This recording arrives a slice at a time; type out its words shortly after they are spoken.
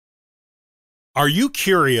Are you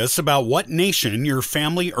curious about what nation your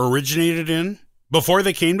family originated in before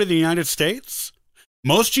they came to the United States?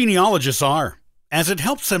 Most genealogists are, as it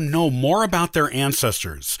helps them know more about their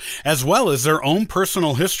ancestors, as well as their own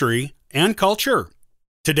personal history and culture.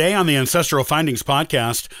 Today on the Ancestral Findings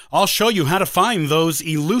Podcast, I'll show you how to find those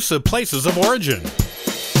elusive places of origin.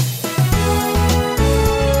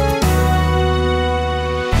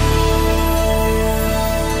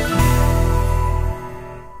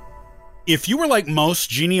 If you were like most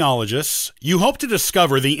genealogists, you hope to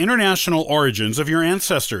discover the international origins of your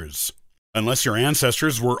ancestors. Unless your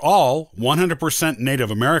ancestors were all 100% Native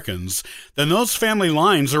Americans, then those family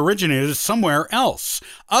lines originated somewhere else,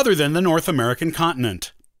 other than the North American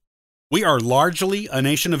continent. We are largely a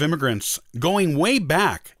nation of immigrants, going way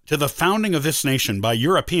back to the founding of this nation by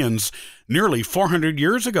Europeans nearly 400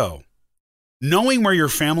 years ago. Knowing where your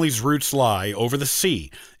family's roots lie over the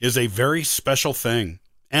sea is a very special thing,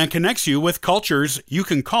 and connects you with cultures you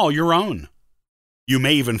can call your own. You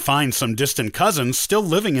may even find some distant cousins still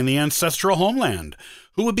living in the ancestral homeland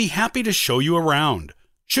who would be happy to show you around,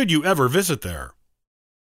 should you ever visit there.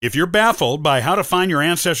 If you're baffled by how to find your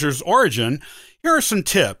ancestors' origin, here are some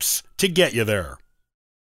tips to get you there.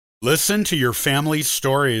 Listen to your family's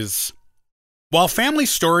stories. While family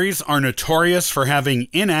stories are notorious for having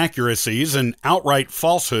inaccuracies and outright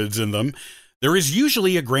falsehoods in them, there is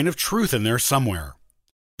usually a grain of truth in there somewhere.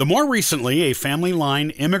 The more recently a family line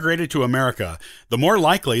immigrated to America, the more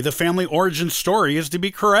likely the family origin story is to be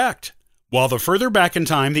correct. While the further back in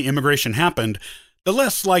time the immigration happened, the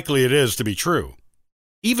less likely it is to be true.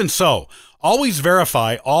 Even so, always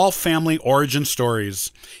verify all family origin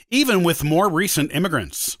stories, even with more recent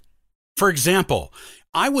immigrants. For example,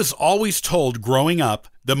 I was always told growing up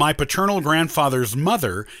that my paternal grandfather's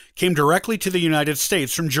mother came directly to the United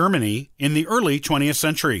States from Germany in the early 20th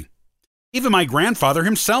century. Even my grandfather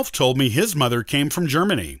himself told me his mother came from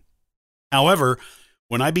Germany. However,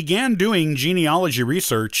 when I began doing genealogy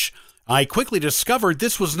research, I quickly discovered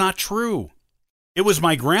this was not true. It was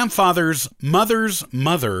my grandfather's mother's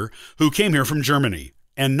mother who came here from Germany,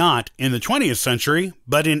 and not in the 20th century,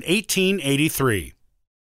 but in 1883.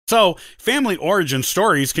 So, family origin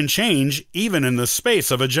stories can change even in the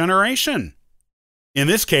space of a generation. In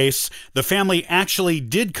this case, the family actually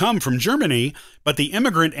did come from Germany, but the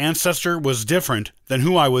immigrant ancestor was different than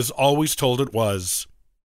who I was always told it was.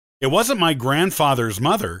 It wasn't my grandfather's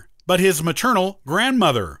mother, but his maternal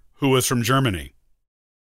grandmother who was from Germany.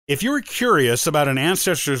 If you're curious about an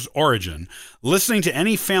ancestor's origin, listening to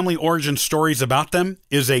any family origin stories about them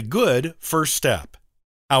is a good first step.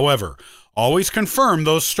 However, always confirm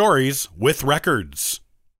those stories with records.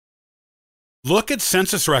 Look at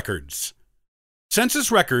census records.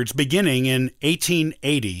 Census records beginning in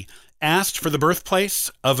 1880 asked for the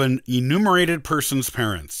birthplace of an enumerated person's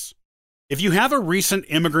parents. If you have a recent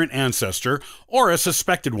immigrant ancestor or a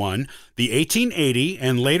suspected one, the 1880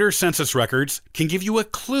 and later census records can give you a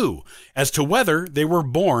clue as to whether they were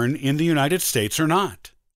born in the United States or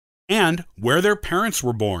not, and where their parents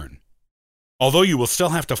were born. Although you will still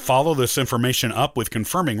have to follow this information up with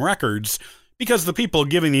confirming records, because the people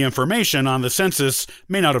giving the information on the census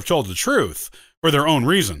may not have told the truth, for their own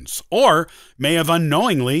reasons, or may have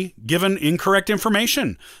unknowingly given incorrect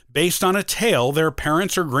information based on a tale their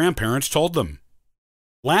parents or grandparents told them.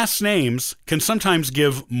 Last names can sometimes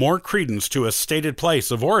give more credence to a stated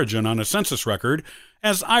place of origin on a census record,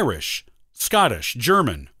 as Irish, Scottish,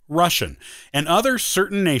 German, Russian, and other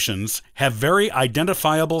certain nations have very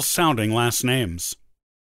identifiable sounding last names.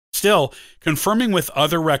 Still, confirming with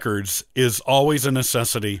other records is always a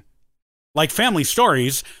necessity. Like family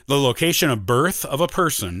stories, the location of birth of a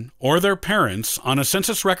person or their parents on a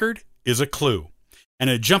census record is a clue and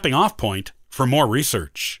a jumping-off point for more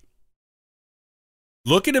research.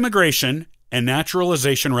 Look at immigration and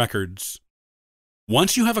naturalization records.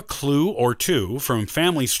 Once you have a clue or two from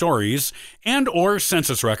family stories and or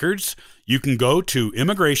census records, you can go to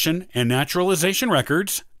immigration and naturalization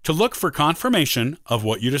records to look for confirmation of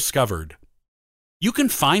what you discovered. You can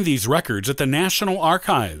find these records at the National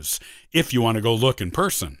Archives if you want to go look in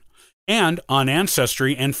person, and on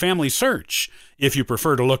Ancestry and Family Search if you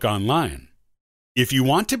prefer to look online. If you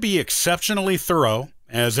want to be exceptionally thorough,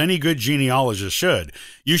 as any good genealogist should,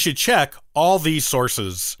 you should check all these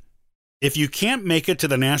sources. If you can't make it to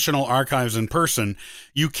the National Archives in person,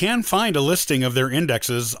 you can find a listing of their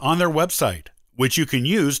indexes on their website, which you can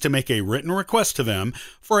use to make a written request to them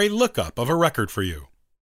for a lookup of a record for you.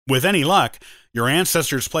 With any luck, your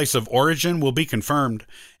ancestor's place of origin will be confirmed,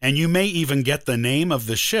 and you may even get the name of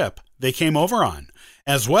the ship they came over on,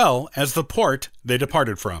 as well as the port they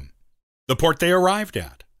departed from, the port they arrived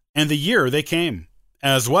at, and the year they came,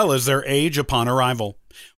 as well as their age upon arrival,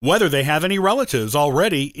 whether they have any relatives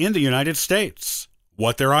already in the United States,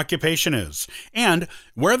 what their occupation is, and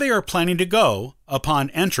where they are planning to go upon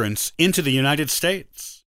entrance into the United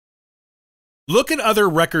States. Look at other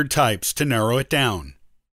record types to narrow it down.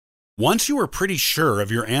 Once you are pretty sure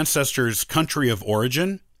of your ancestors' country of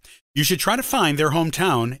origin, you should try to find their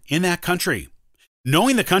hometown in that country.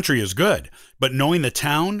 Knowing the country is good, but knowing the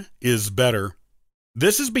town is better.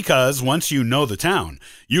 This is because once you know the town,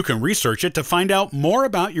 you can research it to find out more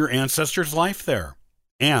about your ancestors' life there,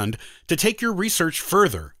 and to take your research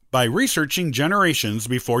further by researching generations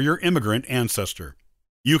before your immigrant ancestor.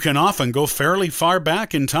 You can often go fairly far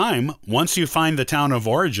back in time once you find the town of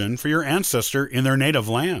origin for your ancestor in their native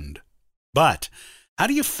land. But how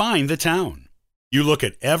do you find the town? You look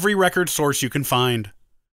at every record source you can find.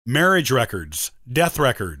 Marriage records, death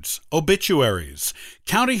records, obituaries,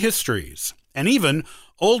 county histories, and even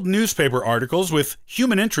old newspaper articles with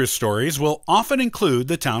human interest stories will often include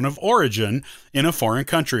the town of origin in a foreign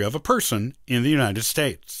country of a person in the United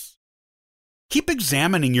States. Keep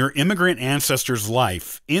examining your immigrant ancestors'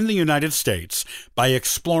 life in the United States by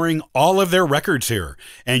exploring all of their records here,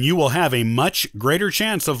 and you will have a much greater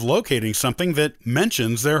chance of locating something that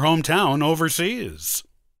mentions their hometown overseas.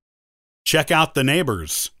 Check out the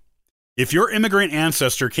neighbors. If your immigrant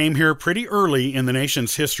ancestor came here pretty early in the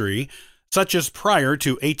nation's history, such as prior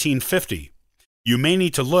to 1850, you may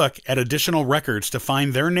need to look at additional records to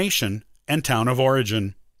find their nation and town of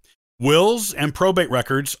origin. Wills and probate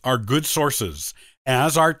records are good sources,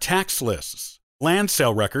 as are tax lists, land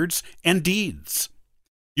sale records, and deeds.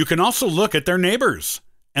 You can also look at their neighbors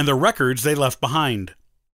and the records they left behind.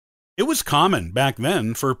 It was common back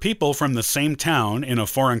then for people from the same town in a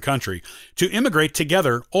foreign country to immigrate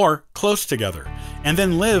together or close together, and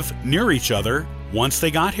then live near each other once they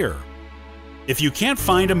got here. If you can't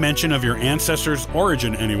find a mention of your ancestors'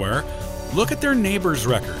 origin anywhere, look at their neighbors'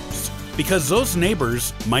 records, because those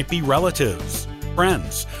neighbors might be relatives,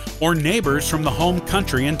 friends, or neighbors from the home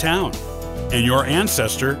country and town, and your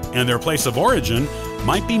ancestor and their place of origin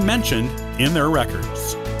might be mentioned in their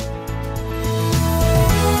records.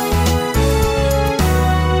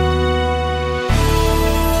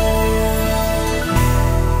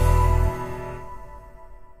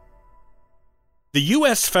 The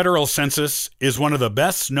U.S. Federal Census is one of the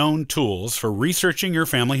best-known tools for researching your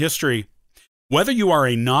family history. Whether you are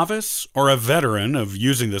a novice or a veteran of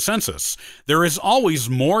using the census, there is always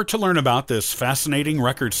more to learn about this fascinating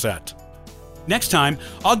record set. Next time,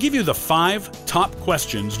 I'll give you the 5 top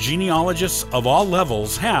questions genealogists of all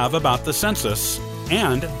levels have about the census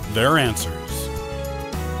and their answers.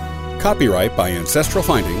 Copyright by Ancestral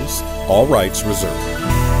Findings, all rights reserved.